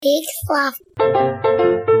Big fluff.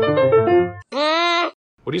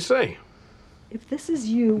 What do you say? If this is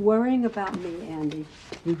you worrying about me, Andy,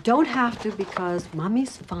 you don't have to because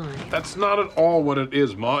Mommy's fine. That's not at all what it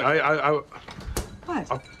is, Ma.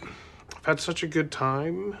 What? I've had such a good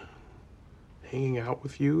time hanging out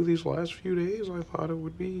with you these last few days. I thought it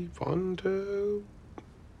would be fun to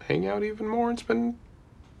hang out even more and spend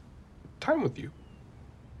time with you.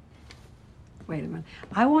 Wait a minute.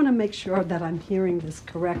 I want to make sure that I'm hearing this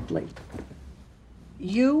correctly.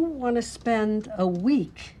 You want to spend a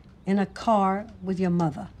week in a car with your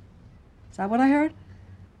mother. Is that what I heard?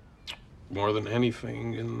 More than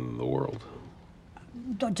anything in the world.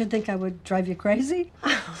 Don't you think I would drive you crazy?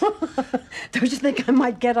 Don't you think I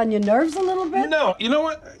might get on your nerves a little bit? No, you know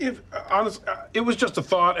what? It was just a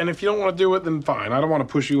thought, and if you don't want to do it, then fine. I don't want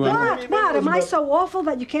to push you in. What? Am I so awful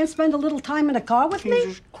that you can't spend a little time in a car with me?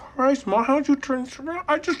 Jesus Christ, Ma, how'd you turn this around?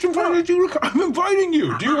 I just invited you to come. I'm inviting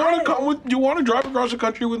you. Do you want to come with? Do you want to drive across the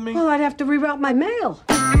country with me? Well, I'd have to reroute my mail.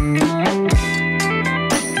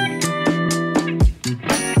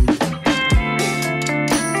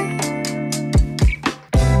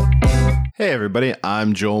 Hey everybody,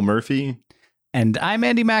 I'm Joel Murphy. And I'm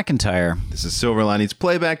Andy McIntyre. This is Silver Linings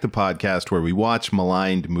Playback, the podcast where we watch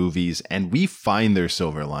maligned movies and we find their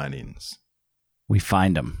silver linings. We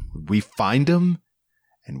find them. We find them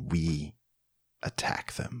and we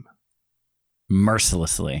attack them.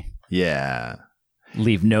 Mercilessly. Yeah.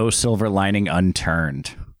 Leave no silver lining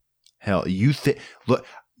unturned. Hell, look,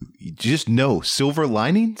 just know, silver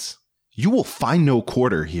linings, you will find no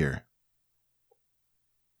quarter here.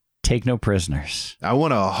 Take no prisoners. I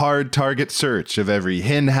want a hard target search of every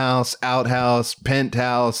hen house, outhouse,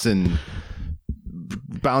 penthouse, and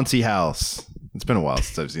bouncy house. It's been a while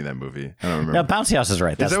since I've seen that movie. I don't remember. No, bouncy house is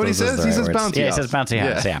right. Is that what he says? He says bouncy house. Yeah, he says bouncy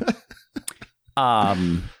house. Yeah.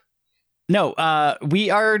 No,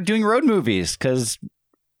 we are doing road movies because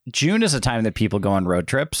June is a time that people go on road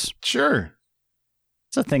trips. Sure.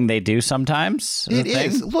 It's a thing they do sometimes. It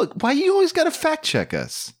is. Look, why you always got to fact check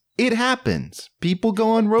us? It happens. People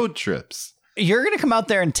go on road trips. You're going to come out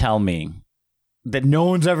there and tell me that no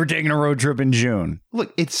one's ever taken a road trip in June.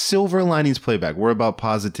 Look, it's Silver Linings Playback. We're about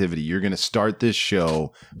positivity. You're going to start this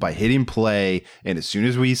show by hitting play. And as soon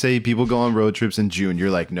as we say people go on road trips in June,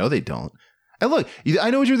 you're like, no, they don't. And look,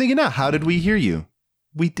 I know what you're thinking now. How did we hear you?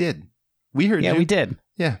 We did. We heard you. Yeah, we did.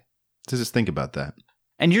 Yeah. So just think about that.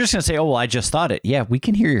 And you're just going to say, oh, well, I just thought it. Yeah, we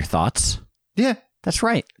can hear your thoughts. Yeah. That's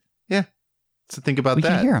right. Yeah. So think about that. We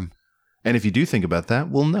can hear them. And if you do think about that,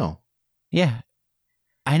 we'll know. Yeah.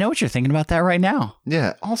 I know what you're thinking about that right now.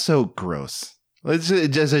 Yeah. Also gross. It's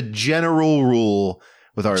just a general rule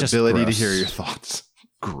with our ability to hear your thoughts.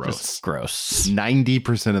 Gross. Just gross.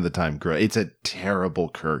 90% of the time, gross. It's a terrible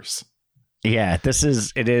curse. Yeah.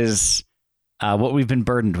 It is what we've been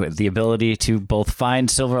burdened with. The ability to both find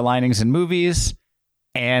silver linings in movies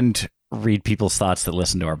and read people's thoughts that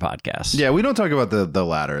listen to our podcast. Yeah, we don't talk about the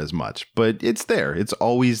latter as much, but it's there. It's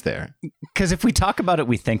always there. Because if we talk about it,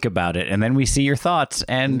 we think about it, and then we see your thoughts,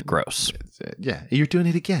 and gross. Yeah, you're doing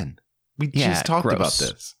it again. We just talked about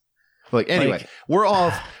this. Like, anyway, we're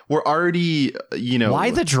already,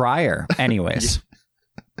 Why the dryer? Anyways.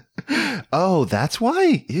 Oh, that's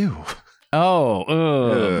why? Ew. Oh,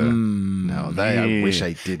 no, I wish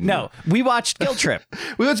I didn't. No, we watched Guilt Trip.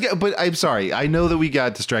 But I'm sorry. I know that we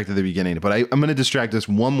got distracted at the beginning, but I'm going to distract us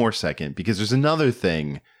one more second because there's another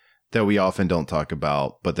thing that we often don't talk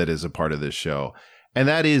about, but that is a part of this show. And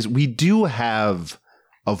that is we do have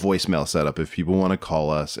a voicemail set up if people want to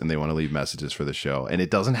call us and they want to leave messages for the show. And it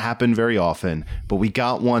doesn't happen very often, but we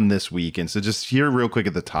got one this week. And so just here real quick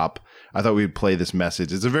at the top, I thought we'd play this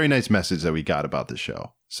message. It's a very nice message that we got about the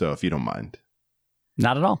show. So if you don't mind.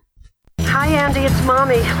 Not at all. Hi, Andy. It's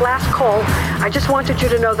Mommy. Last call. I just wanted you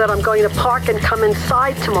to know that I'm going to park and come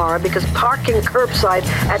inside tomorrow because parking curbside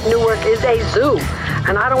at Newark is a zoo.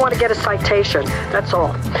 And I don't want to get a citation. That's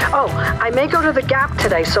all. Oh, I may go to the Gap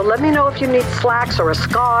today, so let me know if you need slacks or a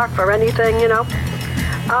scarf or anything,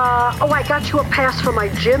 I got you a pass for my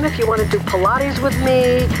gym if you want to do Pilates with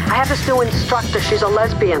me. I have this new instructor. She's a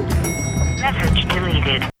lesbian. Message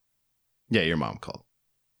deleted. Yeah, your mom called.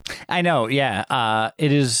 I know. Yeah.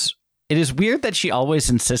 It is weird that she always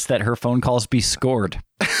insists that her phone calls be scored.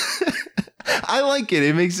 I like it.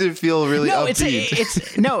 It makes it feel really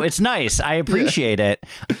upbeat. It's nice. I appreciate it.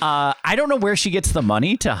 I don't know where she gets the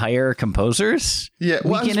money to hire composers. Yeah,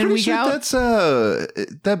 well, week in and week out. That's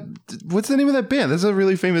what's the name of that band? That's a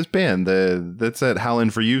really famous band. That's that "Howlin'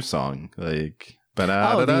 for You" song. Like,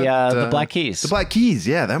 the Black Keys. The Black Keys.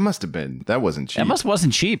 Yeah, that must have been. That wasn't cheap.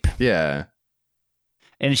 Wasn't cheap. Yeah.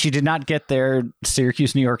 And she did not get their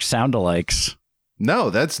Syracuse, New York sound-alikes.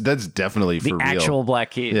 No, that's definitely for The real. actual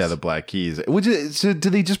Black Keys. Yeah, the Black Keys. So do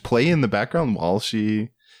they just play in the background while she?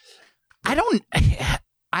 I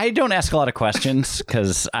don't ask a lot of questions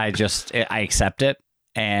because I accept it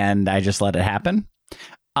and I just let it happen.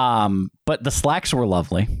 But the slacks were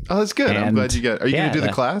lovely. Oh, that's good. I'm glad you got. Are you going to do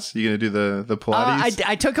the class? You going to do the Pilates?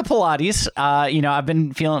 I took a Pilates. I've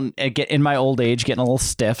been feeling in my old age getting a little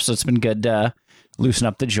stiff, so it's been good to loosen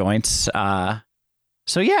up the joints.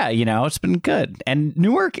 So yeah, it's been good. And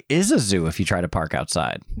Newark is a zoo if you try to park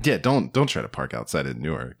outside. Yeah, don't try to park outside in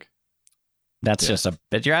Newark. That's just a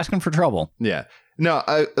bit. You're asking for trouble. Yeah. No,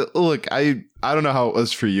 I don't know how it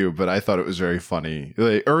was for you, but I thought it was very funny.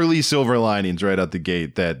 Like, early silver linings right out the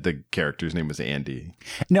gate that the character's name was Andy.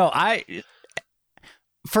 No,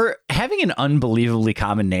 for having an unbelievably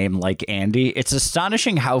common name like Andy, it's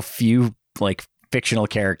astonishing how few like fictional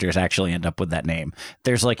characters actually end up with that name.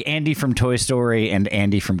 There's like Andy from Toy Story and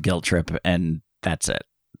Andy from Guilt Trip, and that's it.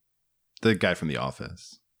 The guy from The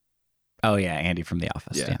Office. Oh yeah, Andy from The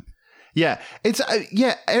Office. Yeah. Yeah, it's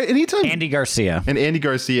anytime Andy Garcia,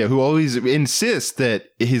 who always insists that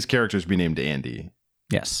his characters be named Andy.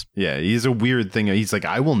 Yes. Yeah, he's a weird thing. He's like,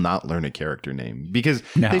 I will not learn a character name because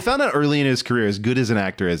they found out early in his career, as good as an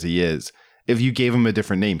actor as he is, if you gave him a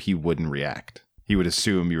different name, he wouldn't react. He would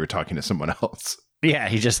assume you were talking to someone else. Yeah,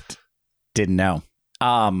 he just didn't know.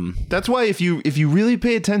 That's why if you really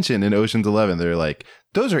pay attention in Ocean's 11, they're like,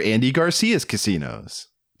 those are Andy Garcia's casinos.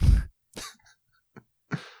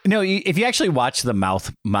 No, if you actually watch the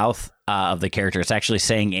mouth of the character, it's actually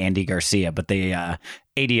saying Andy Garcia, but they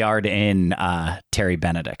ADR'd in Terry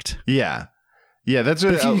Benedict. Yeah, that's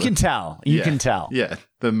what you can tell. You can tell. Yeah,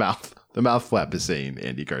 the mouth flap is saying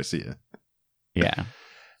Andy Garcia. Yeah.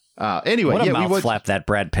 Anyway, what a mouth flap that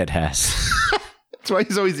Brad Pitt has. That's why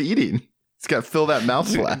he's always eating. He's got to fill that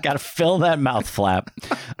mouth flap. Got to fill that mouth flap.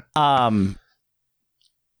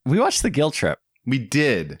 We watched The Guilt Trip. We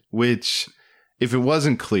did, which, if it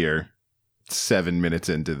wasn't clear, 7 minutes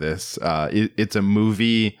into this, it's a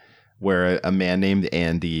movie where a man named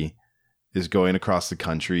Andy is going across the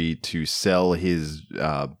country to sell his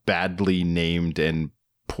badly named and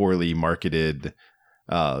poorly marketed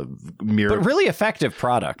mirror, but really effective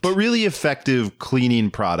product. But really effective cleaning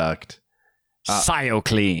product.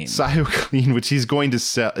 SioClean, which he's going to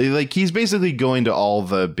sell. Like, he's basically going to all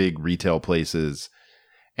the big retail places,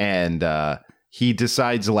 and he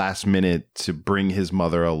decides last minute to bring his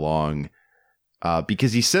mother along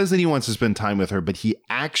because he says that he wants to spend time with her, but he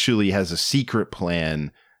actually has a secret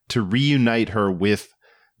plan to reunite her with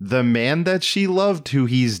the man that she loved, who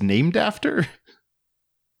he's named after.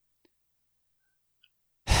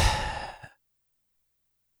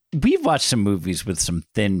 We've watched some movies with some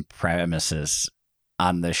thin premises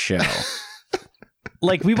on this show.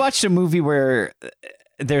 Like, we watched a movie where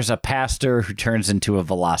there's a pastor who turns into a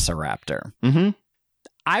velociraptor. Mm-hmm.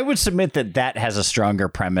 I would submit that has a stronger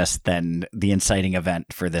premise than the inciting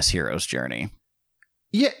event for this hero's journey.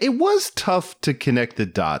 Yeah, it was tough to connect the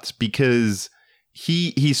dots because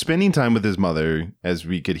he's spending time with his mother, as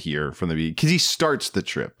we could hear from the beginning, because he starts the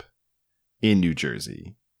trip in New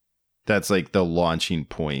Jersey. That's like the launching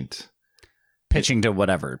point. Pitching to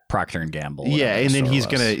whatever, Procter & Gamble. Yeah, and then he's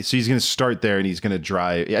going to start there and he's going to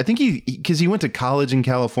drive. I think because he went to college in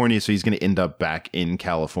California, so he's going to end up back in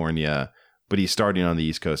California, but he's starting on the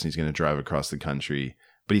East Coast and he's going to drive across the country.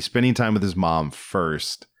 But he's spending time with his mom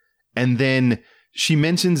first. And then she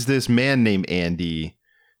mentions this man named Andy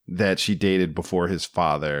that she dated before his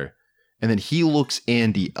father. And then he looks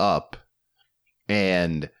Andy up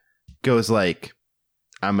and goes like,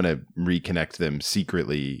 I'm going to reconnect them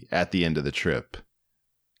secretly at the end of the trip.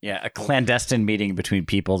 Yeah, a clandestine meeting between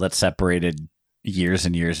people that separated years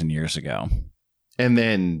and years and years ago. And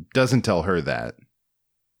then doesn't tell her that.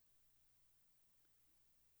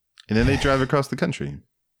 And then they drive across the country.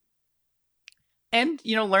 And,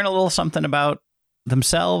 learn a little something about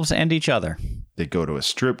themselves and each other. They go to a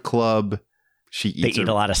strip club. They eat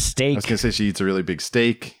a lot of steak. I was going to say she eats a really big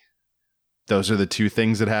steak. Those are the two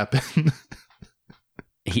things that happen.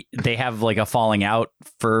 They have like a falling out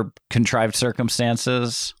for contrived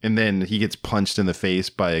circumstances. And then he gets punched in the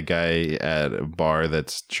face by a guy at a bar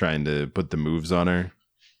that's trying to put the moves on her.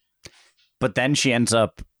 But then she ends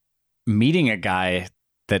up meeting a guy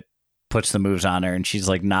that puts the moves on her and she's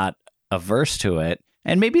like not averse to it.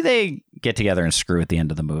 And maybe they get together and screw at the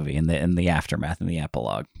end of the movie in the aftermath, in the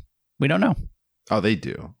epilogue. We don't know. Oh, they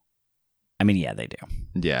do. I mean, yeah, they do.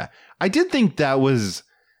 Yeah. I did think that was...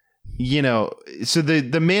 so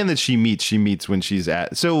the man that she meets when she's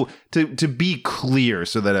at, so to be clear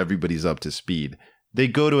so that everybody's up to speed, they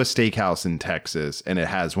go to a steakhouse in Texas and it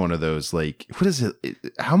has one of those, like, what is it?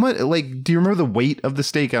 How much, like, do you remember the weight of the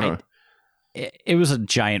steak? I don't know. It was a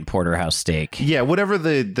giant porterhouse steak. Yeah, whatever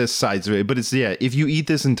the sides of it. But it's, yeah, if you eat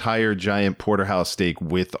this entire giant porterhouse steak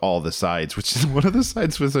with all the sides, which is one of the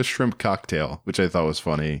sides was a shrimp cocktail, which I thought was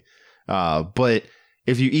funny. But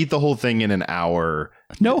if you eat the whole thing in an hour.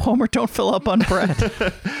 No, Homer, don't fill up on bread.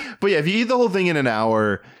 But yeah, if you eat the whole thing in an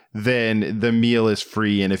hour, then the meal is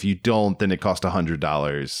free. And if you don't, then it costs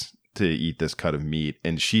 $100 to eat this cut of meat.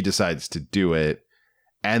 And she decides to do it.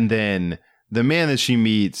 And then the man that she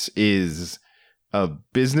meets is a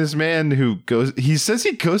businessman he says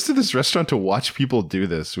he goes to this restaurant to watch people do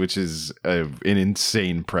this, which is an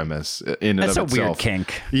insane premise in and of itself. That's a weird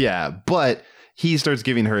kink. Yeah, but he starts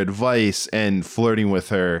giving her advice and flirting with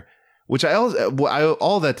her, which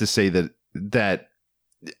all that to say that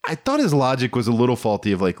I thought his logic was a little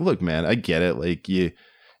faulty of like, look, man, I get it. Like you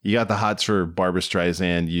got the hots for Barbra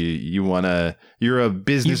Streisand. You're a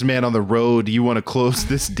businessman on the road. You want to close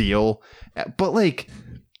this deal. But like,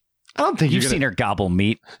 I don't think you've seen her gobble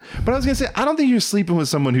meat. But I was going to say, I don't think you're sleeping with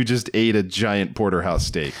someone who just ate a giant porterhouse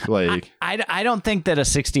steak. Like, I don't think that a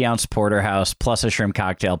 60-ounce porterhouse plus a shrimp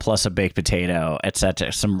cocktail plus a baked potato,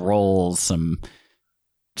 etc., some rolls, some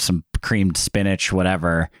creamed spinach,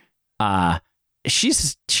 whatever.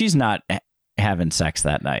 She's not having sex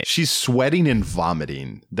that night. She's sweating and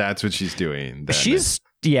vomiting. That's what she's doing.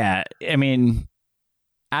 Yeah. I mean,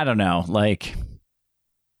 I don't know. Like,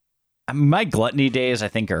 my gluttony days, I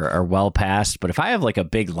think, are well past. But if I have like a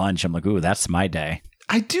big lunch, I'm like, ooh, that's my day.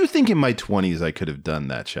 I do think in my 20s I could have done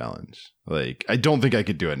that challenge. Like, I don't think I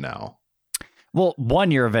could do it now. Well,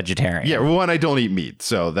 one, you're a vegetarian. Yeah, one, I don't eat meat,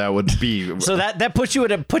 so that would be so that puts you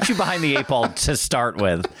behind the 8 ball to start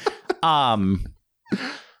with.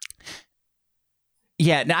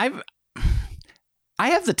 Yeah, now I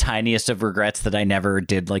have the tiniest of regrets that I never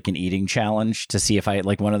did like an eating challenge to see if I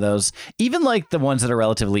like one of those. Even like the ones that are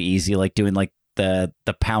relatively easy, like doing like the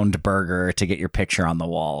pound burger to get your picture on the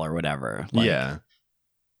wall or whatever. Like, yeah,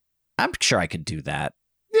 I'm sure I could do that.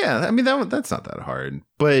 Yeah, I mean that's not that hard,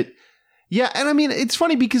 but. Yeah, and I mean, it's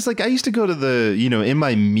funny because, like, I used to go to in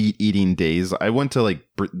my meat eating days, I went to, like,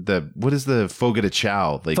 what is the Fogo de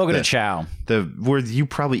Chao? Like Fogo de Chao. Where you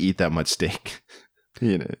probably eat that much steak.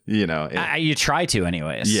 You try to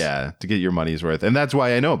anyways. Yeah, to get your money's worth. And that's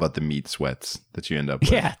why I know about the meat sweats that you end up with.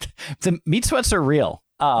 Yeah, the meat sweats are real.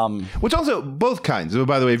 Which also, both kinds.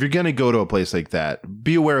 By the way, if you're going to go to a place like that,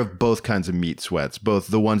 be aware of both kinds of meat sweats, both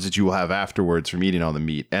the ones that you will have afterwards from eating all the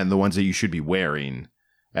meat and the ones that you should be wearing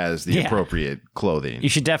as the appropriate clothing. You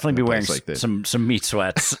should definitely be wearing like some meat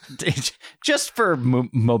sweats just for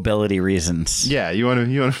mobility reasons. Yeah, you want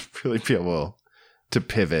to really be able to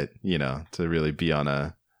pivot, to really be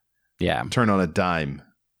on turn on a dime.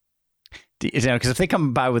 Because if they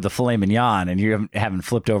come by with the filet mignon and you haven't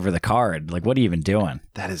flipped over the card, like, what are you even doing?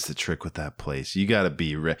 That is the trick with that place. You got to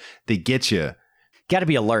be they get you. Got to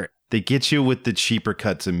be alert. They get you with the cheaper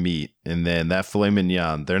cuts of meat, and then that filet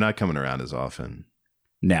mignon, they're not coming around as often.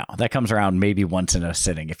 No, that comes around maybe once in a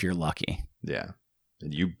sitting if you're lucky. Yeah.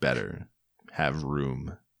 And you better have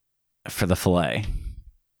room for the filet.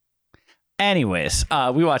 Anyways,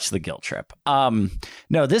 we watched The Guilt Trip.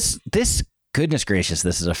 No, this goodness gracious,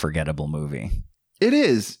 this is a forgettable movie. It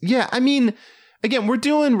is. Yeah, I mean, again, we're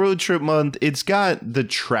doing Road Trip Month. It's got the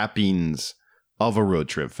trappings of a road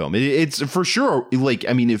trip film. It's for sure, like,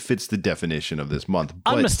 I mean, it fits the definition of this month.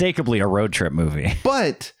 But, unmistakably a road trip movie.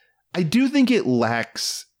 But I do think it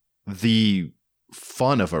lacks the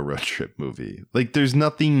fun of a road trip movie. Like, there's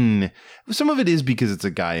nothing. Some of it is because it's a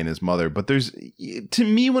guy and his mother, but to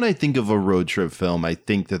me, when I think of a road trip film, I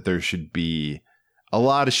think that there should be a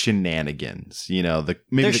lot of shenanigans.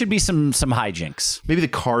 There should be some hijinks. Maybe the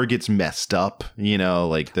car gets messed up.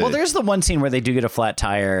 Well, there's the one scene where they do get a flat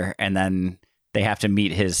tire, and then they have to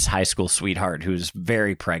meet his high school sweetheart, who's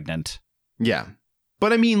very pregnant. Yeah,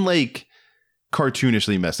 but I mean, like,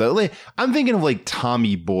 cartoonishly messed up. Like, I'm thinking of like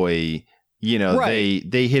Tommy Boy. Right.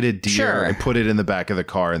 They hit a deer and put it in the back of the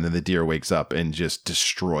car, and then the deer wakes up and just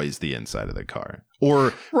destroys the inside of the car.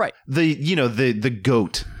 Or the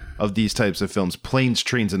goat of these types of films, Planes,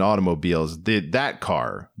 Trains, and Automobiles. That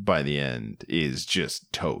car by the end is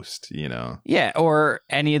just toast. Yeah, or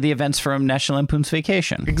any of the events from National Lampoon's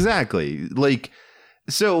Vacation. Exactly. Like,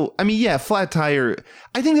 so I mean, yeah, flat tire.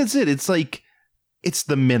 I think that's it. It's like, it's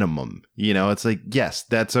the minimum, it's like, yes,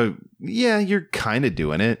 you're kind of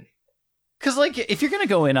doing it. Because, like, if you're going to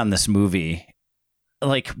go in on this movie,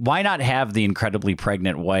 like, why not have the incredibly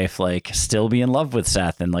pregnant wife, like, still be in love with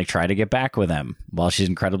Seth and, like, try to get back with him while she's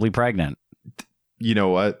incredibly pregnant? You know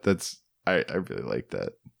what? I really like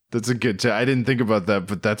that. That's a good I didn't think about that,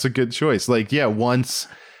 but that's a good choice. Like, yeah, once,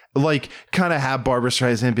 like, kind of have Barbara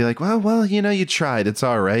Streisand be like, well, you know, you tried. It's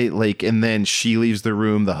all right. Like, and then she leaves the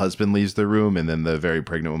room. The husband leaves the room. And then the very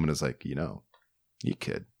pregnant woman is like, you know, you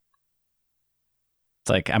could. It's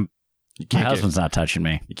like, my husband's not touching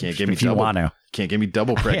me. You can't get me if you want to. Can't get me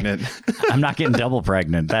double pregnant. I'm not getting double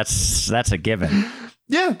pregnant. That's a given.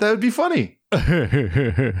 Yeah, that would be funny.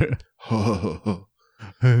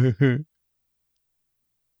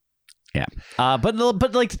 Yeah.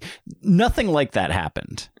 But like nothing like that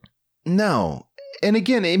happened. No. And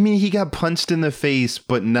again, I mean, he got punched in the face,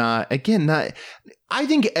 but not. I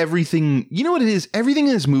think everything, you know what it is? Everything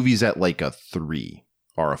in this movie is at like a 3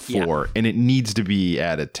 or a 4, and it needs to be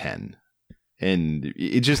at a 10. And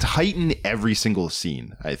it just heightened every single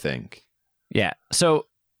scene, I think. Yeah. So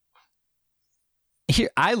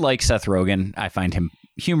here, I like Seth Rogen. I find him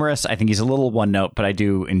humorous. I think he's a little one note, but I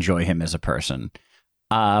do enjoy him as a person.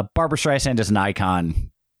 Barbara Streisand is an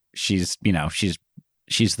icon. She's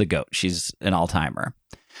the GOAT. She's an all-timer.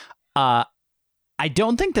 I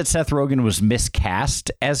don't think that Seth Rogen was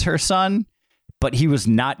miscast as her son, but he was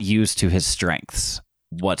not used to his strengths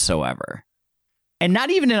whatsoever. And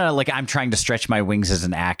not even in a, like, I'm trying to stretch my wings as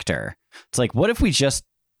an actor. It's like, what if we just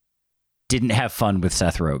didn't have fun with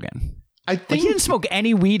Seth Rogen? I think he didn't smoke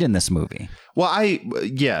any weed in this movie. Well,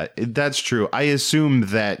 yeah, that's true. I assume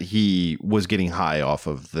that he was getting high off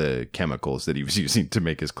of the chemicals that he was using to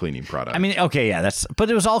make his cleaning product. I mean, okay, yeah,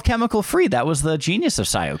 but it was all chemical free. That was the genius of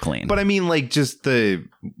CytoClean. But I mean, like, just the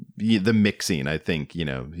mixing, I think, you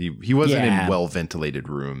know, he wasn't in well ventilated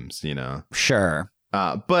rooms, you know. Sure.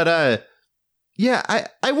 Yeah,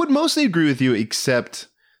 I would mostly agree with you, except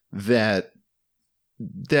that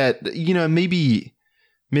you know, maybe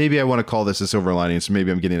I want to call this a silver lining, so maybe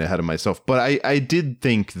I'm getting ahead of myself. But I did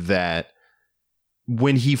think that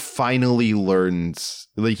when he finally learns,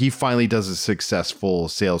 like, he finally does a successful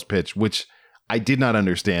sales pitch, which I did not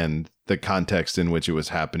understand the context in which it was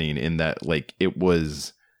happening, in that, like, it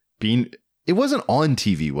wasn't on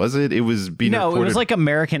TV, was it? It was being recorded. It was like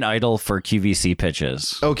American Idol for QVC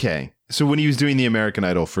pitches. Okay. So when he was doing the American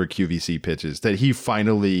Idol for QVC pitches, that he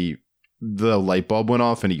finally, the light bulb went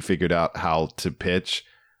off and he figured out how to pitch.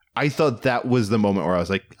 I thought that was the moment where I was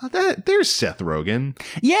like, oh, there's Seth Rogen.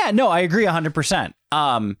 Yeah, no, I agree 100%.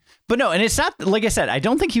 But no, and it's not, like I said, I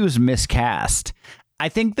don't think he was miscast. I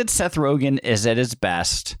think that Seth Rogen is at his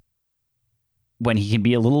best when he can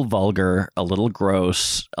be a little vulgar, a little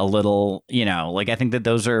gross, a little, you know, like, I think that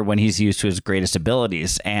those are when he's used to his greatest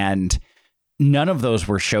abilities. And none of those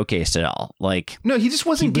were showcased at all. Like, no, he just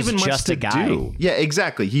wasn't given much to do. Yeah,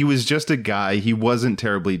 exactly. He was just a guy. He wasn't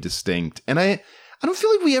terribly distinct. And I don't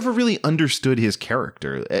feel like we ever really understood his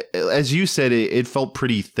character. As you said, it felt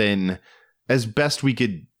pretty thin. As best we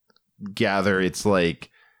could gather, it's like,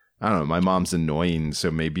 I don't know, my mom's annoying,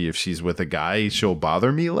 so maybe if she's with a guy, she'll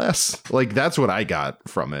bother me less. Like, that's what I got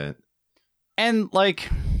from it. And, like,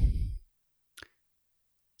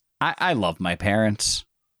 I love my parents.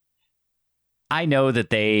 I know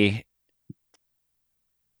that they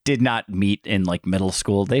did not meet in, like, middle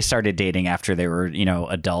school. They started dating after they were, you know,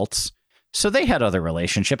 adults. So they had other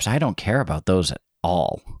relationships. I don't care about those at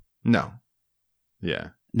all. No. Yeah.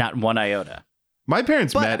 Not one iota. My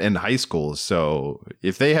parents met in high school, so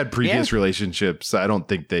if they had previous relationships, I don't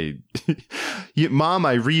think they... Mom,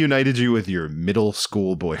 I reunited you with your middle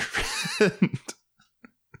school boyfriend.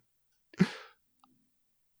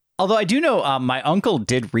 Although I do know my uncle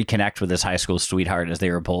did reconnect with his high school sweetheart as they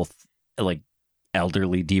were both, like,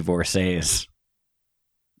 elderly divorcees.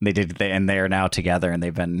 And they are now together, and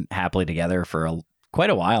they've been happily together for quite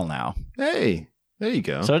a while now. Hey, there you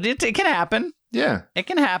go. So it can happen. Yeah, it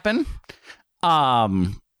can happen.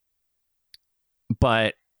 But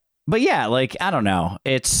yeah, like, I don't know.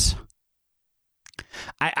 It's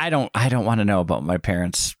I don't want to know about my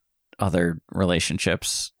parents' other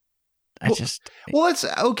relationships. Well, let's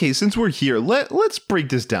okay. Since we're here, let's break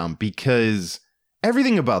this down, because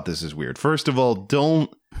everything about this is weird. First of all,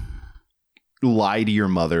 don't lie to your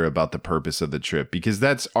mother about the purpose of the trip, because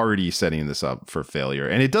that's already setting this up for failure,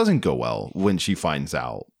 and it doesn't go well when she finds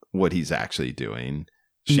out what he's actually doing.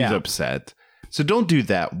 She's upset. So don't do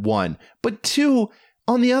that, one. But two,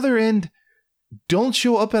 on the other end, don't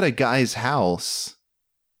show up at a guy's house,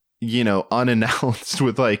 you know, unannounced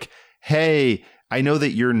with, like, hey, I know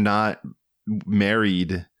that you're not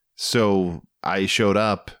married, so I showed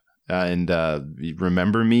up, and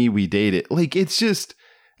remember me? We dated. Like, it's just,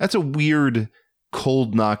 that's a weird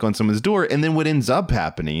cold knock on someone's door. And then what ends up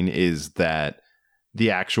happening is that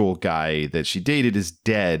the actual guy that she dated is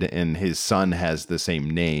dead, and his son has the same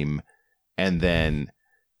name. And then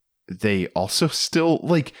they also still,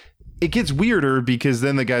 like, it gets weirder because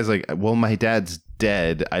then the guy's like, well, my dad's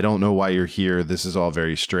dead. I don't know why you're here. This is all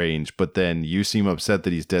very strange. But then you seem upset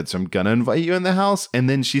that he's dead, so I'm going to invite you in the house. And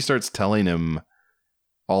then she starts telling him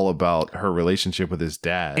all about her relationship with his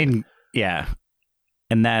dad.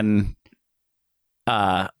 And then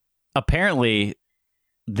apparently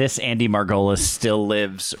this Andy Margolis still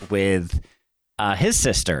lives with his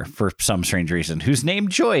sister for some strange reason, who's named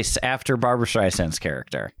Joyce after Barbra Streisand's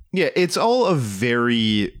character. Yeah, it's all a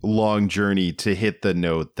very long journey to hit the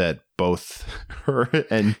note that both her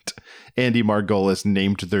and Andy Margolis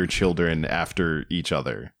named their children after each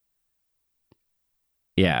other.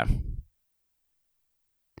 Yeah.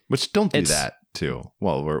 Which don't do that too.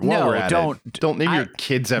 Well, we're at don't, it. Don't name your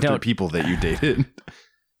kids after people that you dated.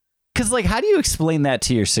 Because, like, how do you explain that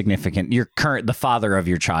to your significant, the father of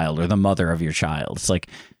your child or the mother of your child? It's like,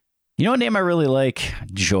 you know what name I really like?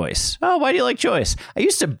 Joyce. Oh, why do you like Joyce? I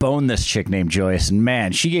used to bone this chick named Joyce, and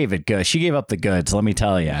man, she gave it good. She gave up the goods, let me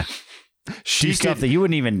tell you. Stuff that you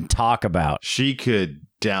wouldn't even talk about. She could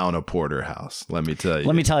down a porterhouse, let me tell you.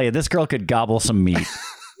 Let me tell you, this girl could gobble some meat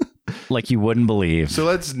like you wouldn't believe. So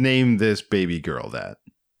let's name this baby girl that.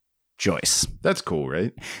 Joyce. That's cool,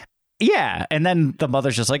 right? Yeah, and then the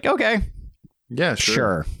mother's just like, okay. Yeah,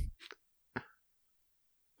 sure.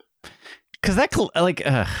 Because that, like,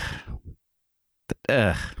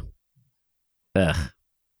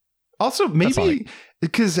 Also, maybe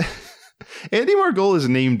because Andy Margolis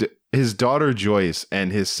named his daughter Joyce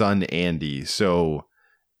and his son Andy, so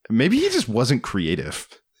maybe he just wasn't creative.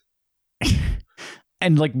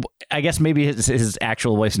 And, like, I guess maybe his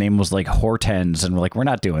actual wife's name was, like, Hortense, and we're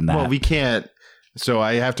not doing that. Well, we can't. So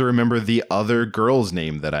I have to remember the other girl's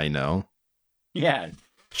name that I know. Yeah,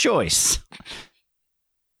 Joyce.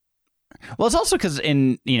 Well, it's also because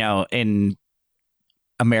in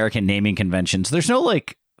American naming conventions, there's no,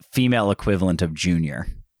 like, female equivalent of Junior.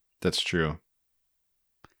 That's true.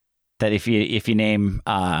 That if you name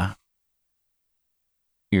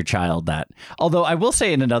your child that. Although I will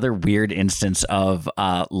say, in another weird instance of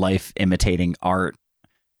life imitating art,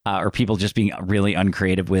 or people just being really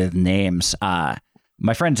uncreative with names,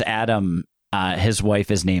 my friend's Adam, his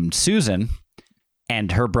wife is named Susan,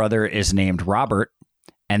 and her brother is named Robert,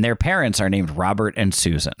 and their parents are named Robert and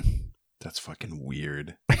Susan. That's fucking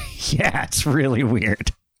weird. Yeah, it's really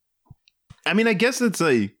weird. I mean, I guess it's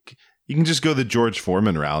like, you can just go the George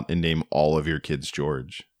Foreman route and name all of your kids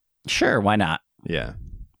George. Sure, why not? Yeah.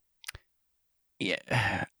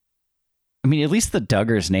 Yeah. I mean, at least the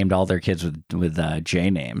Duggars named all their kids with J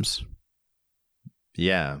names.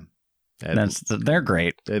 Yeah. They're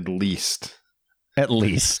great. At least.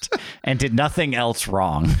 And did nothing else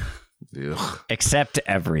wrong. Ugh. Except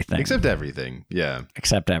everything. Yeah.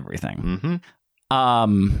 Except everything.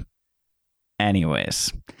 Mm-hmm.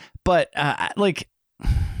 Anyways. But, like...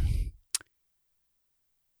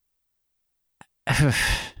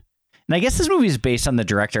 And I guess this movie is based on the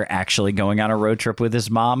director actually going on a road trip with his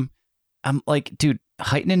mom. I'm like, dude,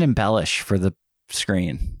 heighten and embellish for the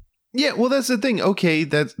screen. Yeah, well, that's the thing. Okay,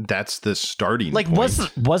 that's the starting point. Was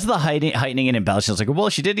the heightening and embellishing? It's like, well,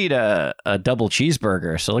 she did eat a double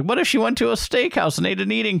cheeseburger. So, like, what if she went to a steakhouse and ate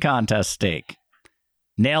an eating contest steak?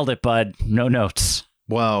 Nailed it, bud. No notes.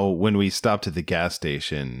 Well, when we stopped at the gas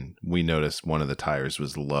station, we noticed one of the tires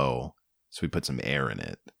was low, so we put some air in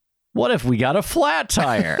it. What if we got a flat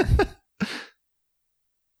tire?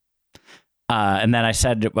 And then I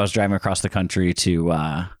said I was driving across the country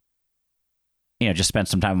to, just spend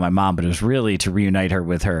some time with my mom, but it was really to reunite her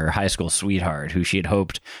with her high school sweetheart, who she had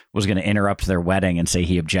hoped was going to interrupt their wedding and say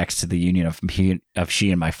he objects to the union of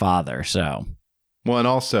she and my father. So, well, and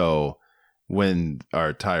also when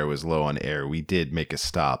our tire was low on air, we did make a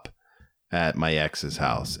stop at my ex's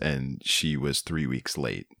house, and she was 3 weeks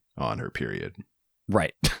late on her period.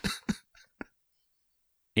 Right.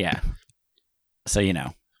 Yeah. So,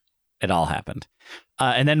 it all happened.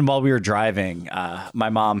 And then while we were driving, my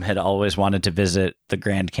mom had always wanted to visit the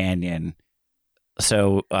Grand Canyon.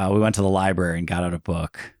 So we went to the library and got out a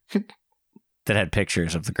book that had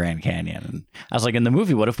pictures of the Grand Canyon. And I was like, in the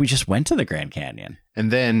movie, what if we just went to the Grand Canyon? And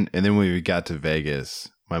then when we got to Vegas,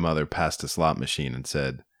 my mother passed a slot machine and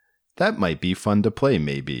said, that might be fun to play,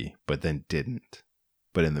 maybe, but then didn't.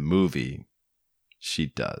 But in the movie, she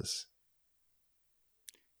does.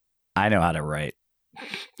 I know how to write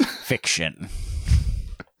fiction.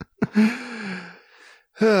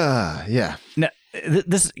 Yeah. No,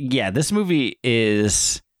 this movie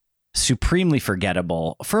is supremely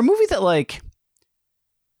forgettable for a movie that, like,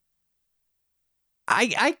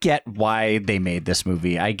 I get why they made this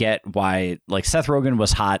movie. I get why, like, Seth Rogen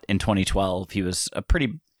was hot in 2012. He was a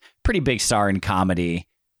pretty big star in comedy.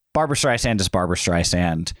 Barbra Streisand is Barbra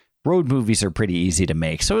Streisand. road movies are pretty easy to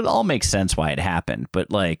make, so it all makes sense why it happened.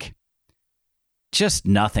 But like, just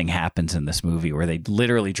nothing happens in this movie where they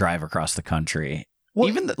literally drive across the country. Well,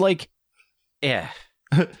 yeah.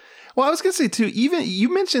 Well, I was going to say, too, even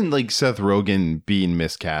you mentioned like Seth Rogen being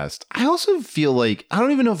miscast. I also feel like, I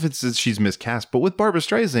don't even know if it's that she's miscast, but with Barbara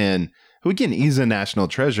Streisand, who again is a national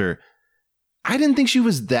treasure, I didn't think she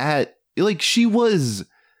was that, like, she was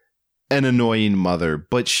an annoying mother,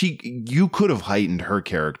 but you could have heightened her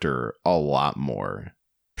character a lot more.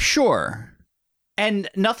 Sure. And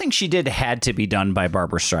nothing she did had to be done by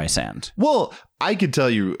Barbara Streisand. Well, I could tell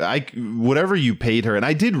you, whatever you paid her, and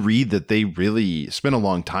I did read that they really spent a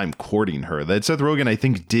long time courting her. That Seth Rogen, I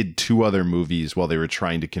think, did 2 other movies while they were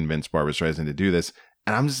trying to convince Barbara Streisand to do this.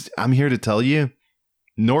 And I'm here to tell you,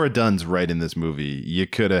 Nora Dunn's right in this movie. You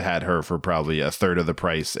could have had her for probably a third of the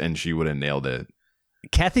price, and she would have nailed it.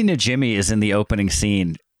 Kathy Najimy is in the opening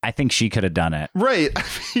scene. I think she could have done it. Right. I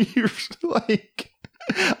mean, like,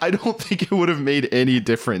 I don't think it would have made any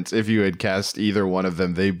difference if you had cast either one of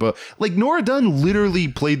them. Like, Nora Dunn literally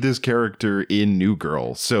played this character in New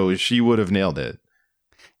Girl, so she would have nailed it.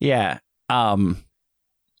 Yeah.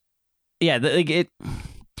 Yeah.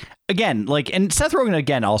 Again, like, and Seth Rogen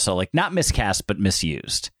again also, like, not miscast but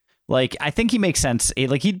misused. Like, I think he makes sense.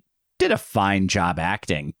 Like, he did a fine job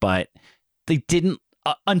acting, but they didn't.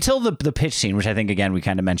 Until the pitch scene, which I think, again, we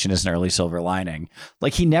kind of mentioned as an early silver lining,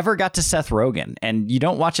 like, he never got to Seth Rogen. And you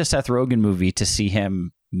don't watch a Seth Rogen movie to see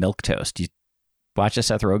him milquetoast. You watch a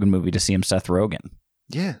Seth Rogen movie to see him Seth Rogen.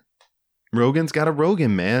 Yeah. Rogen's got a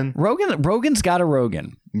Rogen, man. Rogen's got a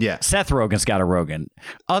Rogen. Yeah. Seth Rogen's got a Rogen.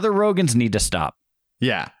 Other Rogans need to stop.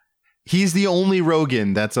 Yeah. He's the only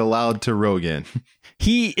Rogen that's allowed to Rogen.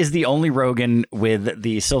 He is the only Rogen with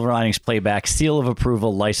the Silver Linings Playback seal of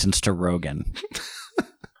approval license to Rogen.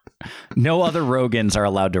 No other Rogans are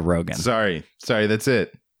allowed to Rogen. Sorry, that's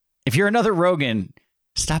it. If you're another Rogen,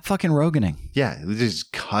 stop fucking Rogening. Yeah,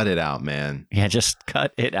 just cut it out, man. Yeah, just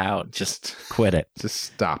cut it out. Just quit it. Just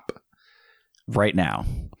stop. Right now.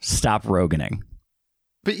 Stop Rogening.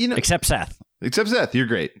 But except Seth. You're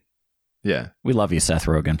great. Yeah. We love you, Seth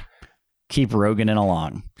Rogen. Keep Rogening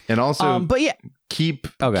along. And also, but yeah, keep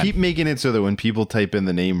making it so that when people type in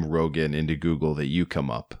the name Rogen into Google that you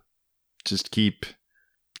come up. Just keep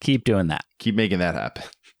doing that. Keep making that happen.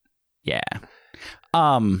 Yeah.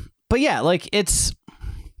 But yeah, like, it's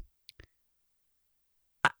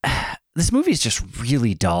this movie is just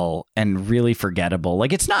really dull and really forgettable.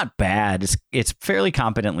 Like, it's not bad. It's fairly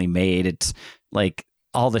competently made. It's like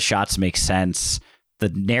all the shots make sense. The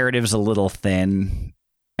narrative's a little thin,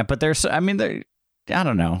 but I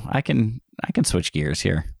don't know. I can switch gears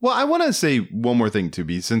here. Well, I want to say one more thing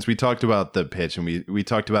too, since we talked about the pitch and we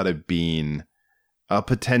talked about it being a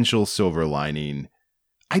potential silver lining.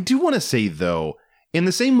 I do want to say, though, in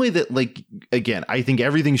the same way that, like, again, I think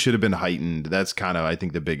everything should have been heightened. That's kind of, I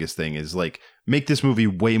think, the biggest thing is, like, make this movie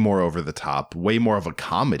way more over the top, way more of a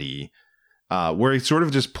comedy, where it sort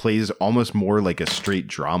of just plays almost more like a straight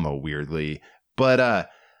drama, weirdly. But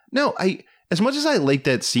no, as much as I like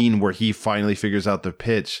that scene where he finally figures out the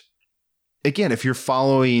pitch, again, if you're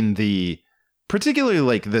following particularly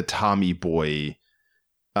like the Tommy Boy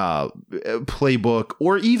playbook,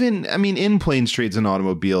 or even, I mean, in Planes, Trades, and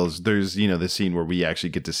Automobiles, there's, the scene where we actually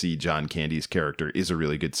get to see John Candy's character is a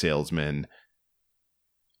really good salesman.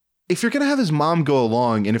 If you're going to have his mom go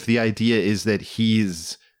along, and if the idea is that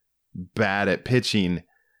he's bad at pitching,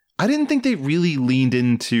 I didn't think they really leaned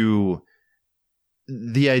into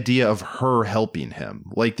the idea of her helping him.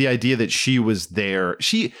 Like, the idea that she was there.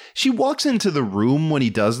 She walks into the room when he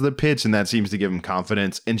does the pitch, and that seems to give him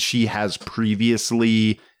confidence. And she has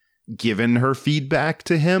previously given her feedback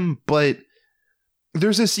to him. But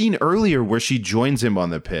there's a scene earlier where she joins him on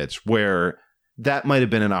the pitch where that might have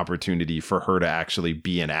been an opportunity for her to actually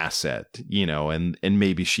be an asset, and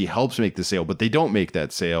maybe she helps make the sale, but they don't make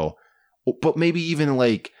that sale. But maybe even,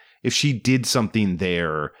 like, if she did something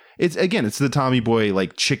there, it's the Tommy Boy,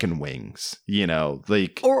 like, chicken wings,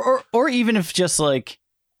 like, or even if just, like,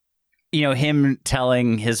 him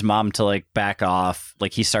telling his mom to, like, back off,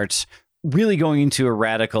 like, he starts really going into a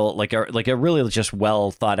radical, like a really just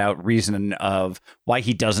well thought out reason of why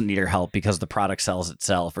he doesn't need her help because the product sells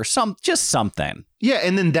itself, or just something. Yeah,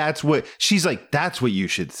 and then that's what she's like, that's what you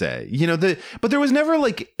should say, but there was never,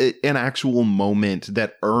 like, an actual moment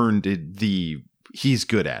that earned he's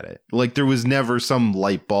good at it. Like, there was never some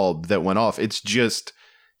light bulb that went off. It's just,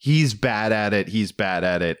 he's bad at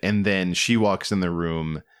it. And then she walks in the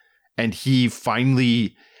room and he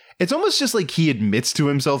finally, it's almost just like he admits to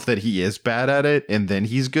himself that he is bad at it and then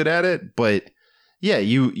he's good at it. But yeah,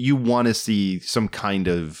 you want to see some kind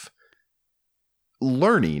of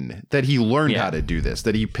learning, that he learned how to do this,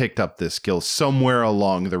 that he picked up this skill somewhere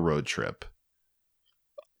along the road trip.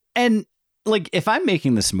 And like, if I'm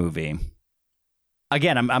making this movie,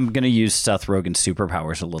 again, I'm going to use Seth Rogen's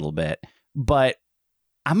superpowers a little bit, but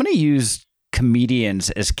I'm going to use comedians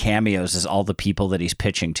as cameos as all the people that he's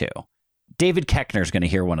pitching to. David Koechner's going to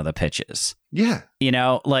hear one of the pitches. Yeah. You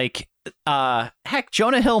know, like, heck,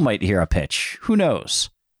 Jonah Hill might hear a pitch. Who knows?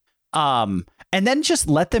 And then just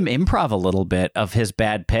let them improv a little bit of his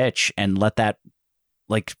bad pitch and let that,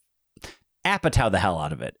 like, Apatow the hell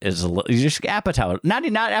out of it. Just Apatow, not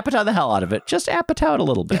Apatow the hell out of it, just Apatow it a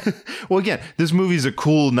little bit. Well, again, this movie's a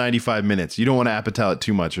cool 95 minutes. You don't want to Apatow it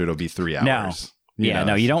too much or it'll be 3 hours.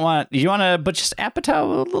 No. You don't want to, but just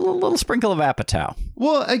Apatow, a little sprinkle of Apatow.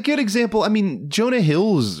 Well, a good example, I mean, Jonah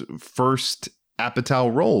Hill's first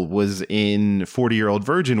Apatow role was in 40-Year-Old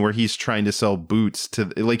Virgin, where he's trying to sell boots to,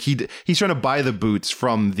 like, he's trying to buy the boots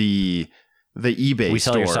from the eBay store. We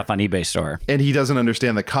sell your stuff on eBay store. And he doesn't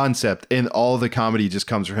understand the concept. And all the comedy just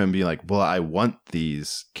comes from him being like, well, I want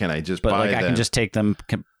these. Can I just buy them? I can just take them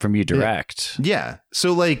from you direct. Yeah.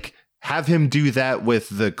 So, like, have him do that with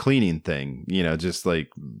the cleaning thing, you know, just like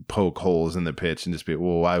poke holes in the pitch and just be,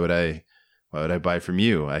 well, why would I buy from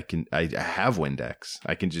you? I have Windex.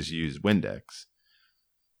 I can just use Windex.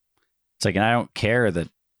 It's like, and I don't care that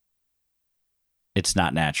it's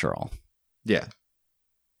not natural. Yeah.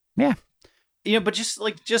 Yeah. You know, but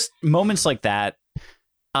just moments like that,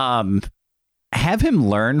 have him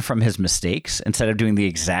learn from his mistakes instead of doing the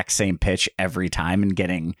exact same pitch every time and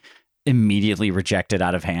getting immediately rejected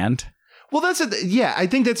out of hand. Well, I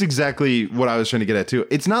think that's exactly what I was trying to get at too.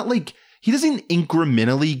 It's not like he doesn't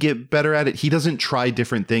incrementally get better at it. He doesn't try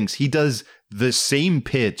different things. He does the same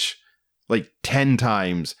pitch like 10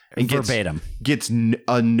 times and verbatim gets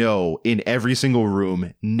a no in every single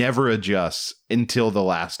room, never adjusts until the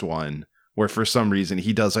last one, where for some reason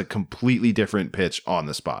he does a completely different pitch on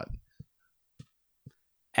the spot.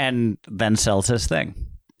 And then sells his thing.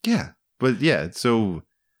 Yeah. But yeah, so...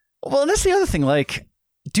 Well, that's the other thing. Like,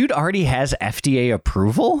 dude already has FDA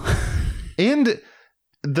approval. And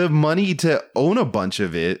the money to own a bunch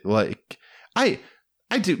of it. Like, I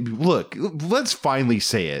do. Look, let's finally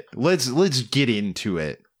say it. Let's get into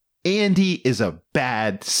it. Andy is a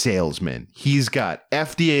bad salesman. He's got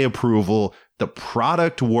FDA approval. The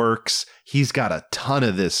product works. He's got a ton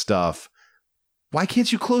of this stuff. Why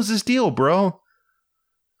can't you close this deal, bro?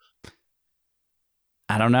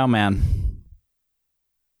 I don't know, man.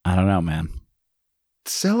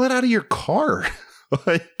 Sell it out of your car.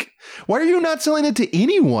 Like, why are you not selling it to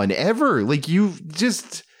anyone ever? Like,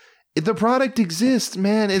 the product exists,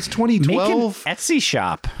 man. It's 2012. Make an Etsy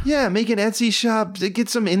shop. Yeah, make an Etsy shop to get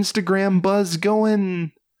some Instagram buzz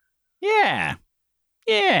going. Yeah.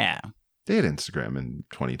 They had Instagram in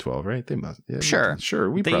 2012, right? They must. Yeah, sure.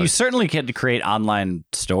 You certainly could create online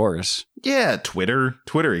stores. Yeah, Twitter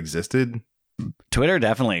existed. Twitter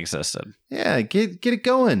definitely existed. Yeah, get it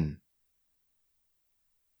going.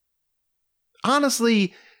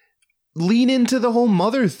 Honestly, lean into the whole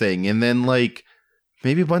mother thing, and then like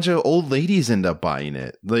maybe a bunch of old ladies end up buying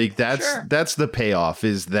it. Like that's the payoff,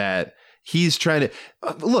 is that he's trying to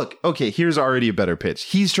look. Okay, here's already a better pitch.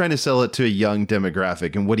 He's trying to sell it to a young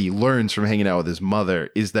demographic, and what he learns from hanging out with his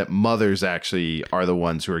mother is that mothers actually are the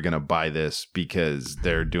ones who are going to buy this because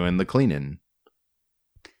they're doing the cleaning.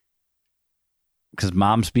 Because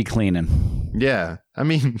moms be cleaning. Yeah. I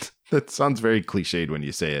mean, that sounds very cliched when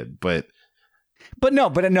you say it, but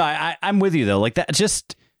no, I'm with you though. Like that,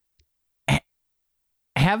 just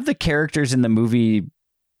have the characters in the movie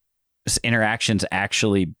interactions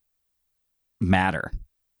actually matter.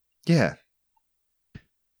 Yeah.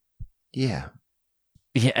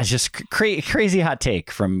 It's just crazy hot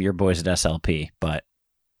take from your boys at SLP, but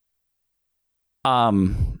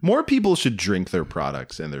more people should drink their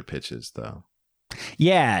products and their pitches though.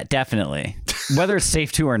 Yeah, definitely. Whether it's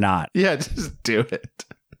safe to or not. Yeah, just do it.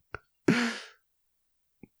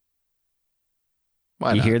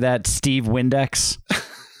 Why not? Hear that, Steve Windex?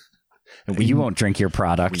 And you won't drink your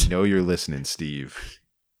product. We know you're listening, Steve.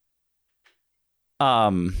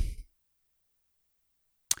 But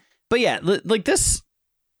yeah, like this.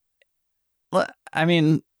 I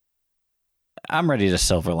mean, I'm ready to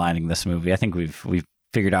silver lining this movie. I think we've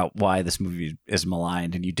figured out why this movie is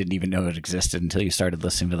maligned, and you didn't even know it existed until you started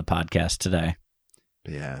listening to the podcast today.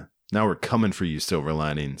 Yeah. Now we're coming for you, silver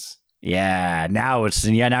linings. Yeah. Now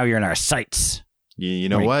you're in our sights. You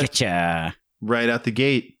know what? Get ya. Right out the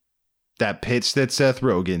gate. That pitch that Seth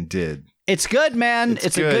Rogen did. It's good, man.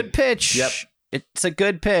 It's a good pitch. Yep. It's a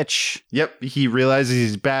good pitch. Yep. He realizes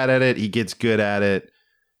he's bad at it. He gets good at it.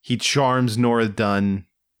 He charms Nora Dunn.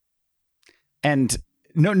 And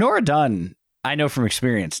Nora Dunn, I know from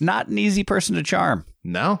experience, not an easy person to charm.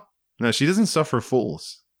 No, she doesn't suffer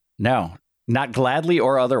fools. No, not gladly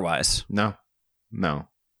or otherwise. No.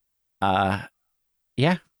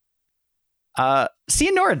 Yeah.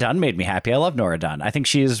 Seeing Nora Dunn made me happy. I love Nora Dunn. I think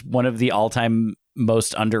she is one of the all-time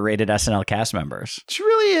most underrated SNL cast members. She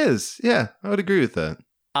really is. Yeah, I would agree with that.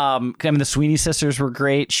 I mean, the Sweeney sisters were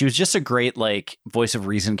great. She was just a great, like, voice of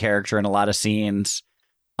reason character in a lot of scenes.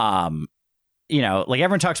 You know, like,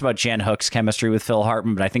 everyone talks about Jan Hook's chemistry with Phil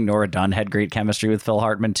Hartman, but I think Nora Dunn had great chemistry with Phil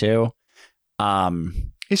Hartman too.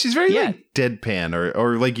 Yeah, she's very like deadpan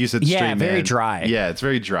or like you said, straight very man. dry. Yeah, it's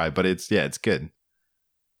very dry, but it's good.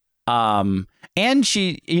 And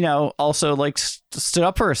she, you know, also like stood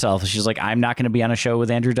up for herself. She's like, I'm not going to be on a show with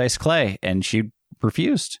Andrew Dice Clay, and she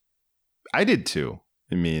refused. I did too.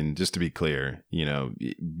 I mean, just to be clear, you know,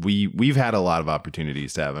 we've had a lot of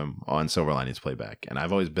opportunities to have him on Silver Linings Playback, and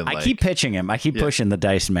I've always been like, I keep pitching him. I keep pushing the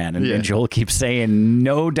Dice man, and Joel keeps saying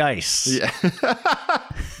no dice. Yeah,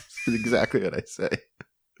 that's exactly what I say.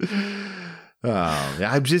 Oh,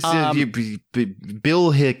 yeah, I'm just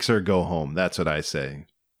Bill Hicks or go home. That's what I say.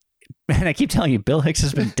 And I keep telling you, Bill Hicks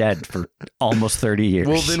has been dead for almost 30 years.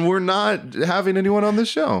 Well, then we're not having anyone on the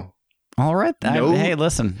show. All right. Hey,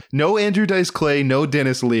 listen. No Andrew Dice Clay, no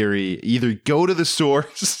Dennis Leary. Either go to the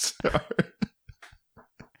source.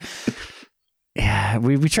 Yeah,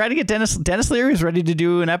 we tried to get Dennis Leary was ready to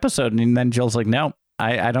do an episode, and then Joel's like, no,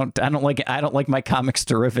 I don't like my comics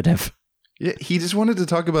derivative. Yeah, he just wanted to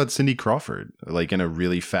talk about Cindy Crawford, like in a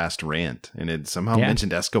really fast rant, and it somehow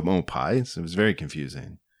mentioned Eskimo pies. It was very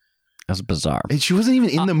confusing. That was bizarre. And she wasn't even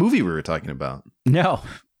in the movie we were talking about. No.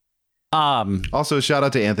 Also, shout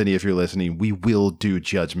out to Anthony if you're listening. We will do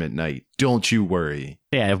Judgment Night. Don't you worry.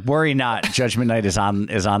 Yeah, worry not. Judgment Night is on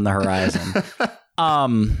the horizon.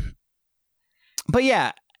 But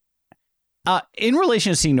yeah, in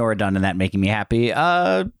relation to seeing Nora Dunn and that making me happy,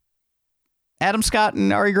 Adam Scott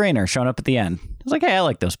and Ari Grainer showing up at the end. I was like, hey, I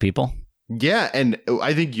like those people. Yeah, and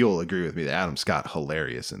I think you'll agree with me that Adam Scott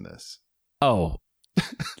hilarious in this. Oh,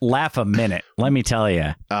 laugh a minute. Let me tell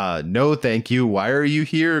you. No, thank you. Why are you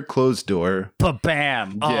here? Closed door.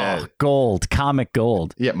 Ba-bam. Yeah. Oh, gold. Comic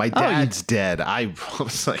gold. Yeah, my dad's dead. I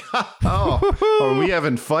was like, oh, are we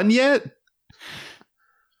having fun yet?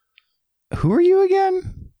 Who are you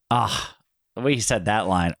again? The way he said that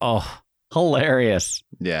line. Oh, hilarious.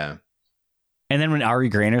 Yeah. And then when Ari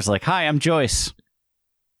Grainer's like, hi, I'm Joyce.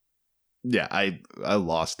 Yeah, I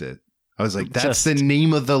lost it. I was like, that's the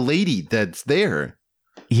name of the lady that's there.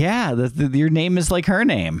 Yeah, your name is like her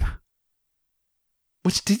name.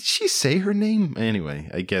 Which, did she say her name? Anyway,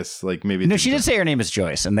 I guess like maybe. No, she did say her name is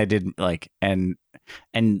Joyce, and they did like and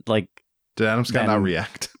like. Did Adam Scott not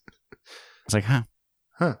react? I was like, huh.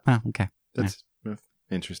 Oh, okay. That's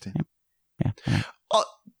interesting. Yeah.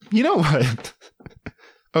 You know what?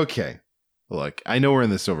 Okay. Look, I know we're in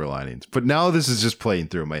the Silver Linings, but now this is just playing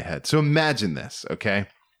through my head. So imagine this, okay?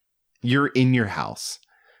 You're in your house,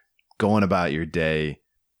 going about your day.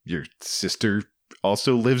 Your sister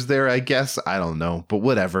also lives there, I guess. I don't know, but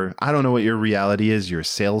whatever. I don't know what your reality is. You're a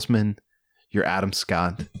salesman. You're Adam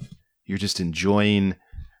Scott. You're just enjoying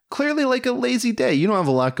clearly like a lazy day. You don't have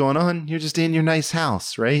a lot going on. You're just in your nice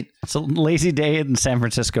house, right? It's a lazy day in San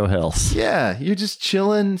Francisco Hills. Yeah, you're just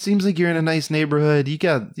chilling. Seems like you're in a nice neighborhood. You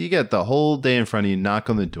got the whole day in front of you. Knock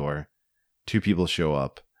on the door. Two people show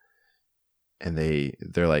up. And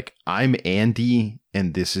they're like, I'm Andy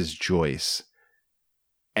and this is Joyce.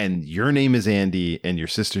 And your name is Andy and your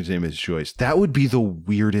sister's name is Joyce. That would be the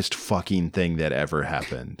weirdest fucking thing that ever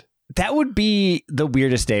happened. That would be the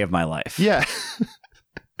weirdest day of my life. Yeah.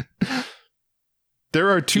 There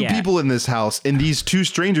are two people in this house, and these two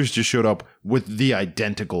strangers just showed up with the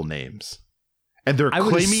identical names. And they're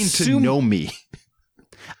claiming to know me.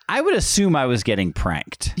 I would assume I was getting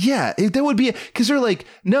pranked. Yeah, that would be because they're like,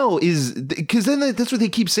 no, because then that's what they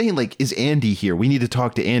keep saying. Like, is Andy here? We need to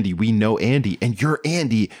talk to Andy. We know Andy, and you're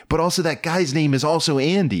Andy, but also that guy's name is also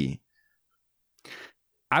Andy.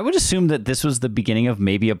 I would assume that this was the beginning of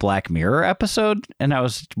maybe a Black Mirror episode, and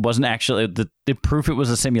wasn't actually the proof it was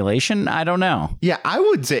a simulation. I don't know. Yeah, I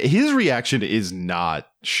would say his reaction is not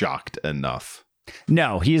shocked enough.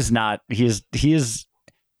 No, he is not. He is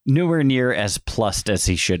nowhere near as plussed as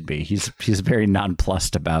he should be. He's very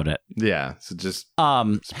nonplussed about it. Yeah. So just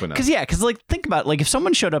because like think about like if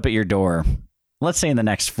someone showed up at your door, let's say in the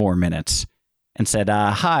next 4 minutes, and said,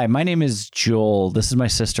 hi, my name is Joel. This is my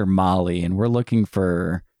sister Molly, and we're looking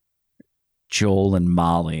for Joel and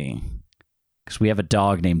Molly because we have a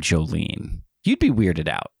dog named Jolene. You'd be weirded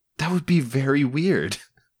out. That would be very weird.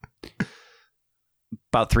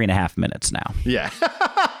 About 3.5 minutes now. Yeah.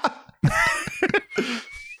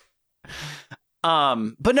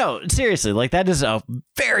 But no, seriously, like that is a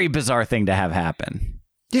very bizarre thing to have happen.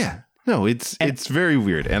 Yeah. No, it's very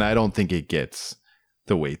weird, and I don't think it gets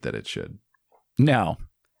the weight that it should. No.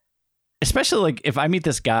 Especially like if I meet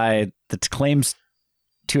this guy that claims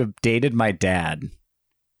to have dated my dad,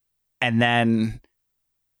 and then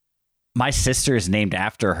my sister is named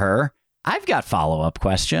after her, I've got follow-up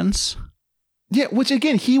questions. Yeah, which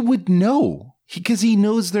again, he would know. Because he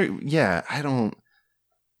knows they're... Yeah, I don't...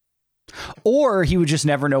 Or he would just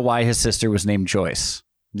never know why his sister was named Joyce.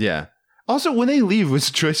 Yeah. Also, when they leave,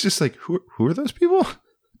 was Joyce just like, who are those people?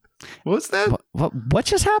 What's that? What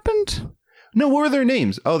just happened? No, what were their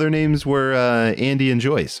names? Oh, their names were Andy and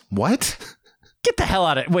Joyce. What? Get the hell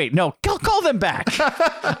out of it. Wait, no, call them back.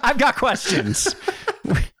 I've got questions.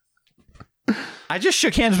 I just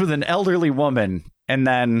shook hands with an elderly woman, and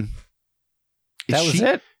then that was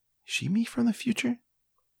it. Is she me from the future? Is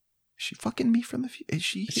she fucking me from the future?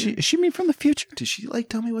 Is she me from the future? Does she like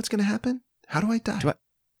tell me what's going to happen? How do I die?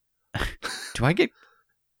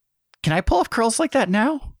 Can I pull off curls like that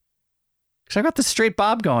now? Because I got the straight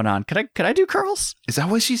bob going on. Could I do curls? Is that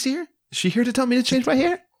why she's here? Is she here to tell me to change my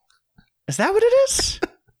hair? Is that what it is?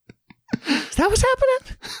 Is that what's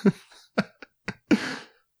happening?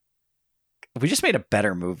 We just made a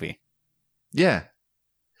better movie. Yeah.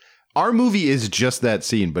 Our movie is just that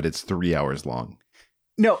scene, but it's 3 hours long.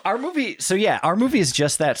 No, our movie is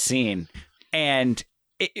just that scene. And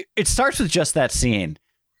it starts with just that scene.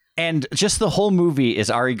 And just the whole movie is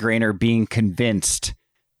Ari Grainer being convinced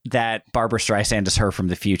that Barbara Streisand is her from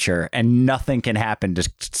the future, and nothing can happen to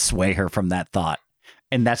sway her from that thought.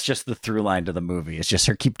 And that's just the through line to the movie. It's just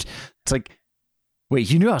it's like, wait,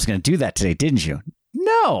 you knew I was going to do that today, didn't you?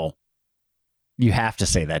 No. You have to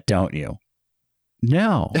say that, don't you?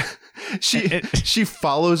 No. She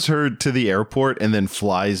follows her to the airport and then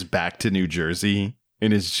flies back to New Jersey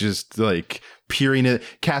and is just like peering at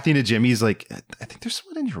Kathy and Jimmy's like, I think there's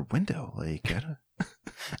someone in your window. Like,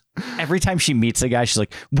 every time she meets a guy, she's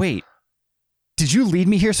like, wait, did you lead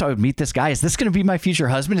me here so I would meet this guy? Is this going to be my future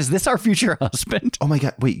husband? Is this our future husband? Oh my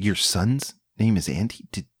God. Wait, your son's name is Andy?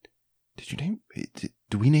 Did you name,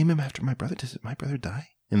 do we name him after my brother? Does my brother die?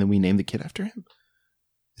 And then we name the kid after him?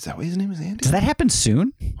 Is that why his name is Andy? Does that happen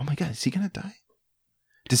soon? Oh my God. Is he going to die?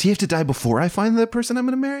 Does he have to die before I find the person I'm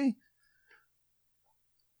going to marry?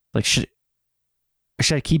 Like, should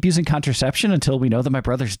I keep using contraception until we know that my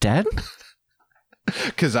brother's dead?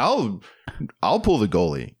 Because I'll pull the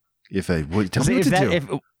goalie if I tell me what to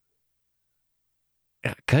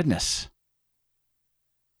do. Goodness,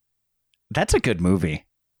 that's a good movie.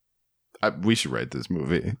 We should write this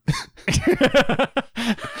movie.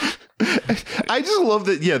 I just love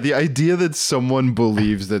that. Yeah, the idea that someone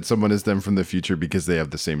believes that someone is them from the future because they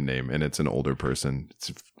have the same name and it's an older person.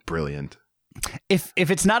 It's brilliant. If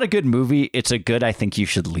it's not a good movie, it's a good I think you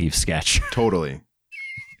should leave sketch. Totally.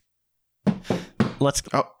 Let's.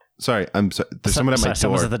 Oh, sorry. I'm sorry. There's someone at my door.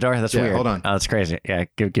 Someone's at the door. That's weird. Hold on. Oh, that's crazy. Yeah,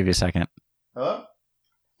 give you a second. Hello?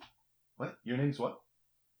 What? Your name's what?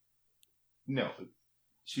 No.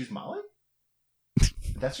 She's Molly?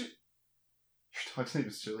 That's your dog's name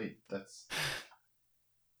is Shirley. That's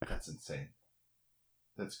insane.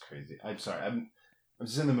 That's crazy. I'm sorry. I'm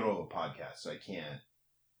just in the middle of a podcast, so I can't.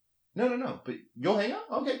 No. But you'll hang out?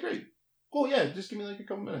 Okay, great. Cool, yeah. Just give me like a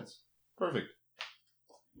couple minutes. Perfect.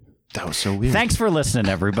 That was so weird. Thanks for listening,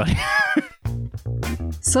 everybody.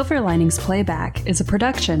 Silver Linings Playback is a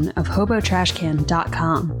production of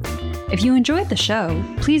HoboTrashCan.com. If you enjoyed the show,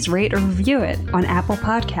 please rate or review it on Apple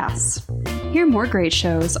Podcasts. Hear more great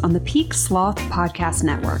shows on the Peak Sloth Podcast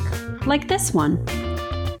Network, like this one.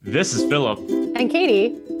 This is Philip. And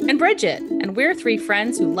Katie. And Bridget. And we're three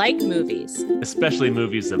friends who like movies. Especially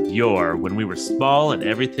movies of yore, when we were small and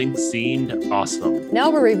everything seemed awesome. Now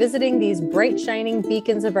we're revisiting these bright, shining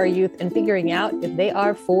beacons of our youth and figuring out if they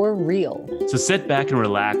are for real. So sit back and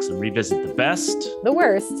relax and revisit the best, the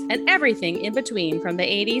worst, and everything in between from the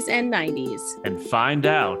 80s and 90s. And find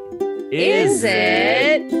out, is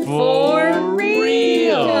it for